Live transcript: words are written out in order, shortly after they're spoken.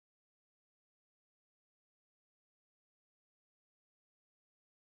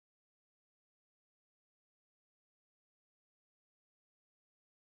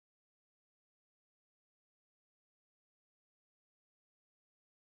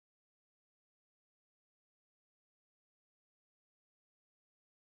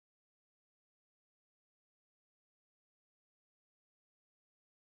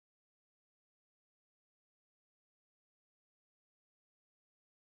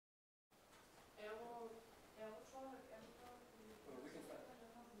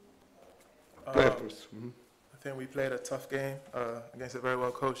Player first. I think we played a tough game against a very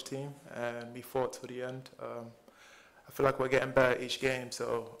well-coached team, and we fought to the end. I feel like we're getting better each game,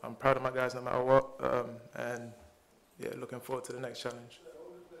 so I'm proud of my guys no matter what, and yeah, looking forward to the next challenge.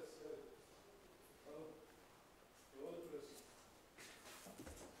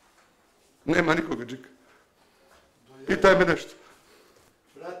 Nema nikoga, Džik. Pitaj me nešto.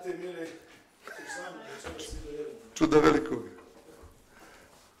 Brate, mili, sam večeras si do jedan. Čuda velikog.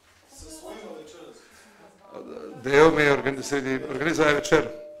 Sa svojima večeras. Deo me je organizuje večer.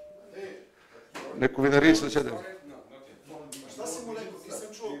 Neku vinariju se će da. Šta si mu rekao?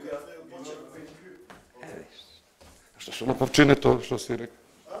 Nisam čuo kada je počeo. Što su lopovčine to što si rekao?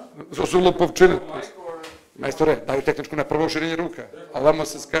 Što su lopovčine? Majstore, daju tehničku na prvo širenje ruka, a vamo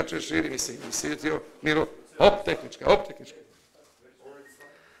se skače širi, mislim, sjetio, Miro, hop tehnička.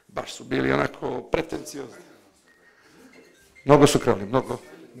 Baš su bili onako pretenciozni. Mnogo su krali,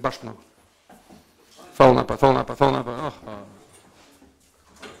 baš mnogo. Faul napad.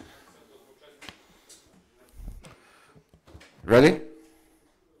 Ready?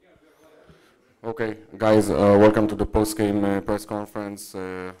 Okay, guys, welcome to the post-game press conference.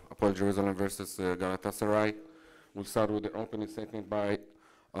 Hapoel Jerusalem versus Galatasaray. We'll start with the opening statement by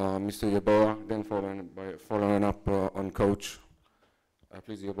Mr. Yahav, then following up on Coach.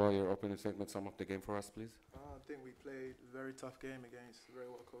 Please, Yahav, your opening statement, sum up the game for us, please. I think we played a very tough game against a very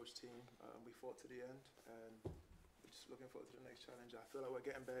well-coached team. We fought to the end, and we're just looking forward to the next challenge. I feel like we're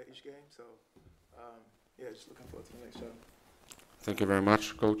getting better each game, so yeah, just looking forward to the next challenge. Thank you very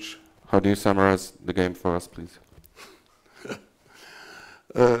much, Coach. How do you summarize the game for us, please?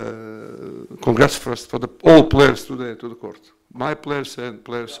 Congrats first for all players today to the court. My players and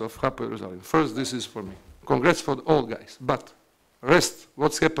players of Hapoel Jerusalem. First, this is for me. Congrats for all guys. But rest,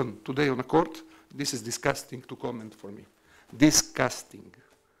 what's happened today on the court, this is disgusting to comment for me. Disgusting.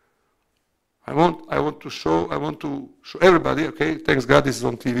 I want to show everybody, okay, thanks God this is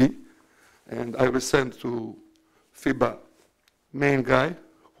on TV, and I will send to FIBA main guy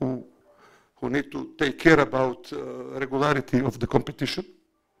who need to take care about regularity of the competition.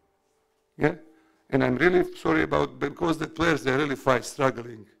 Yeah, and I'm really sorry because the players, they're really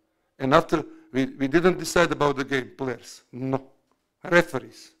struggling. And after, we didn't decide about the game, players, no.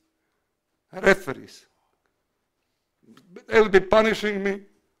 Referees. They will be punishing me.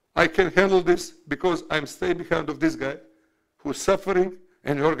 I can handle this because I'm staying behind of this guy who's suffering,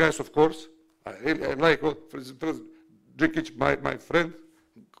 and your guys, of course, I like, Džikić, my friend,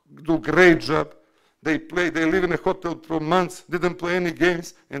 do great job. They live in a hotel for months, didn't play any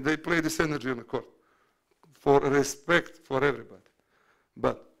games, and they play this energy on the court. For respect for everybody.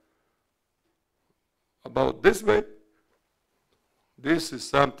 But about this way, this is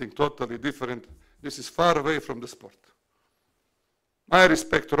something totally different. This is far away from the sport. I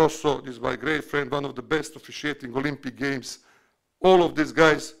respect Rosso, this is my great friend, one of the best officiating Olympic Games. All of these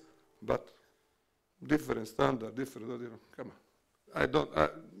guys, but different standard, come on. I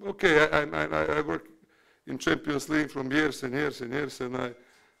work in Champions League from years and years, and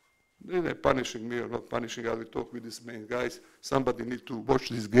they're punishing me or not punishing. I will talk with these main guys. Somebody need to watch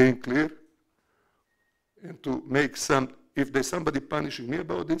this game clear and to make if there's somebody punishing me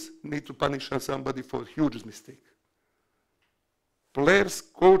about this, need to punish somebody for a huge mistake. Players,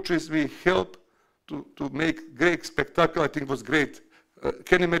 coaches, we help to make great spectacle. I think it was great.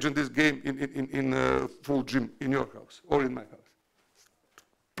 Can you imagine this game in full gym in your house or in my house?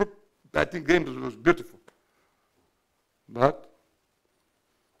 I think game was beautiful. But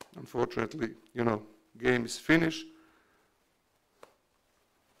unfortunately, game is finished.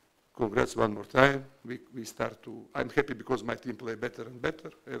 Congrats one more time. We start to, I'm happy because my team play better and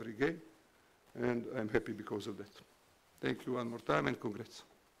better every game. And I'm happy because of that. Thank you one more time and congrats.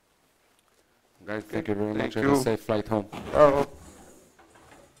 Guys, thank you very much. Thank Have you. a safe flight home.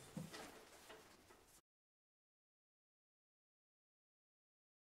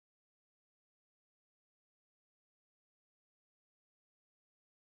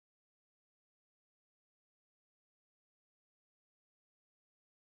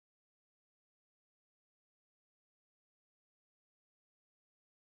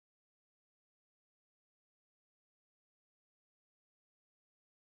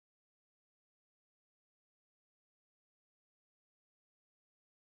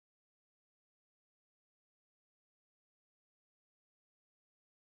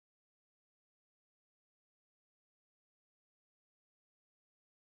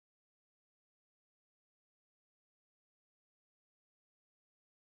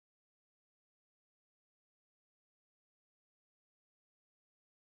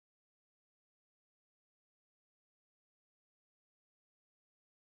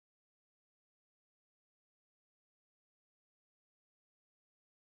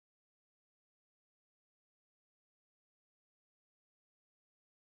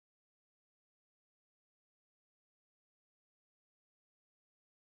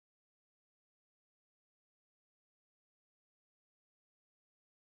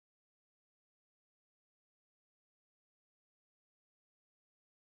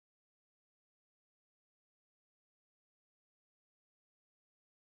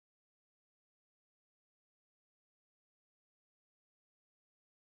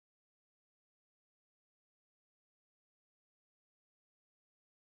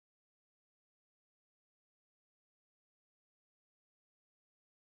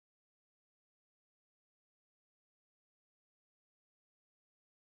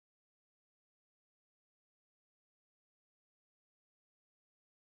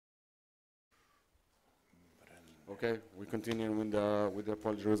 Okay, we continue with the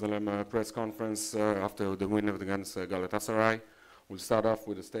Hapoel Jerusalem press conference after the win against Galatasaray. We'll start off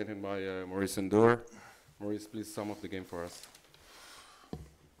with a statement by Maurice Endur. Maurice, please sum up the game for us.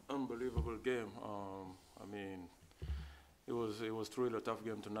 Unbelievable game. I mean, it was truly a tough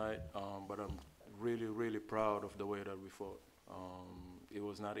game tonight, but I'm really proud of the way that we fought. It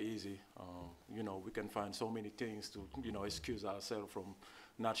was not easy. You know, we can find so many things to, you know, excuse ourselves from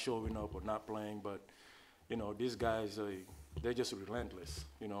not showing up or not playing, but, you know, these guys, they're just relentless,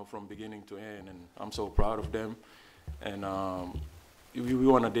 you know, from beginning to end, and I'm so proud of them. And we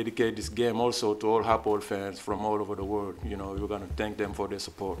want to dedicate this game also to all Hapoel fans from all over the world. You know, we're going to thank them for their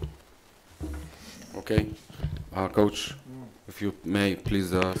support. Okay. Coach, if you may, please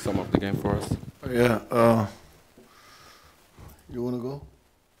sum up the game for us. Yeah. You want to go?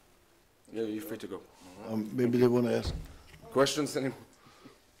 Yeah, you're free to go. Maybe they want to ask. Questions?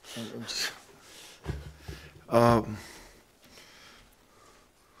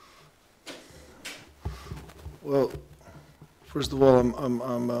 Well, first of all,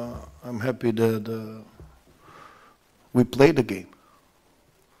 I'm happy that we played the game.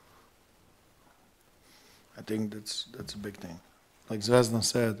 I think that's a big thing. Like Zvezdan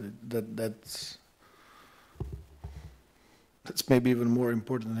said, that's maybe even more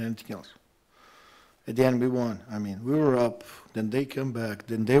important than anything else. At the end, we won. I mean, we were up, then they came back,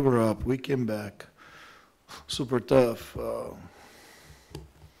 then they were up, we came back. Super tough.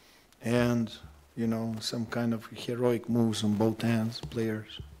 And, you know, some kind of heroic moves on both hands,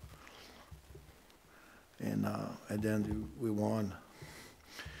 players. And at the end, we won.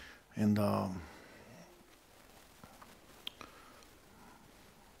 And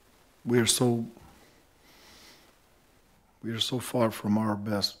we're so far from our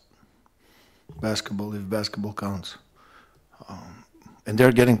best basketball, if basketball counts. And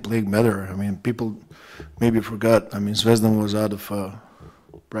they're getting played better. I mean, people maybe forgot. I mean, Zvezdan was out of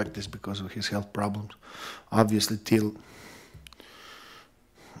practice because of his health problems. Obviously, Til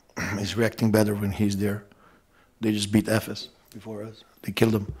is reacting better when he's there. They just beat Efes before us. They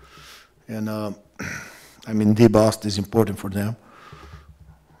killed him. And, I mean, D-Bost is important for them.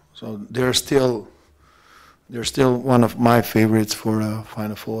 So they're still one of my favorites for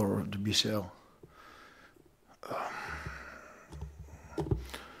Final Four or the BCL.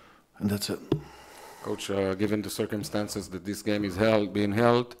 And that's it. Coach, given the circumstances that this game is being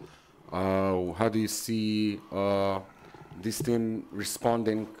held, how do you see this team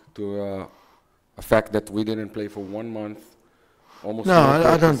responding to a fact that we didn't play for 1 month? Almost no,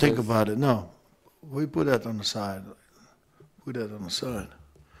 I don't think about it. No, we put that on the side. Put that on the side.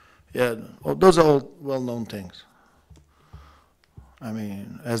 Yeah, those are all well-known things. I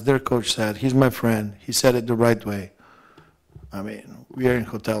mean, as their coach said, he's my friend. He said it the right way. I mean, we are in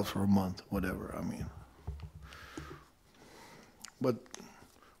hotel for a month, whatever. I mean, but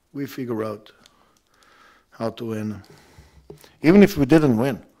we figure out how to win. Even if we didn't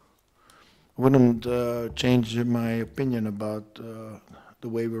win, I wouldn't change my opinion about the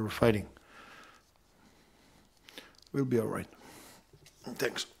way we were fighting. We'll be all right.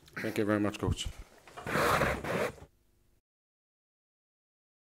 Thanks. Thank you very much, Coach.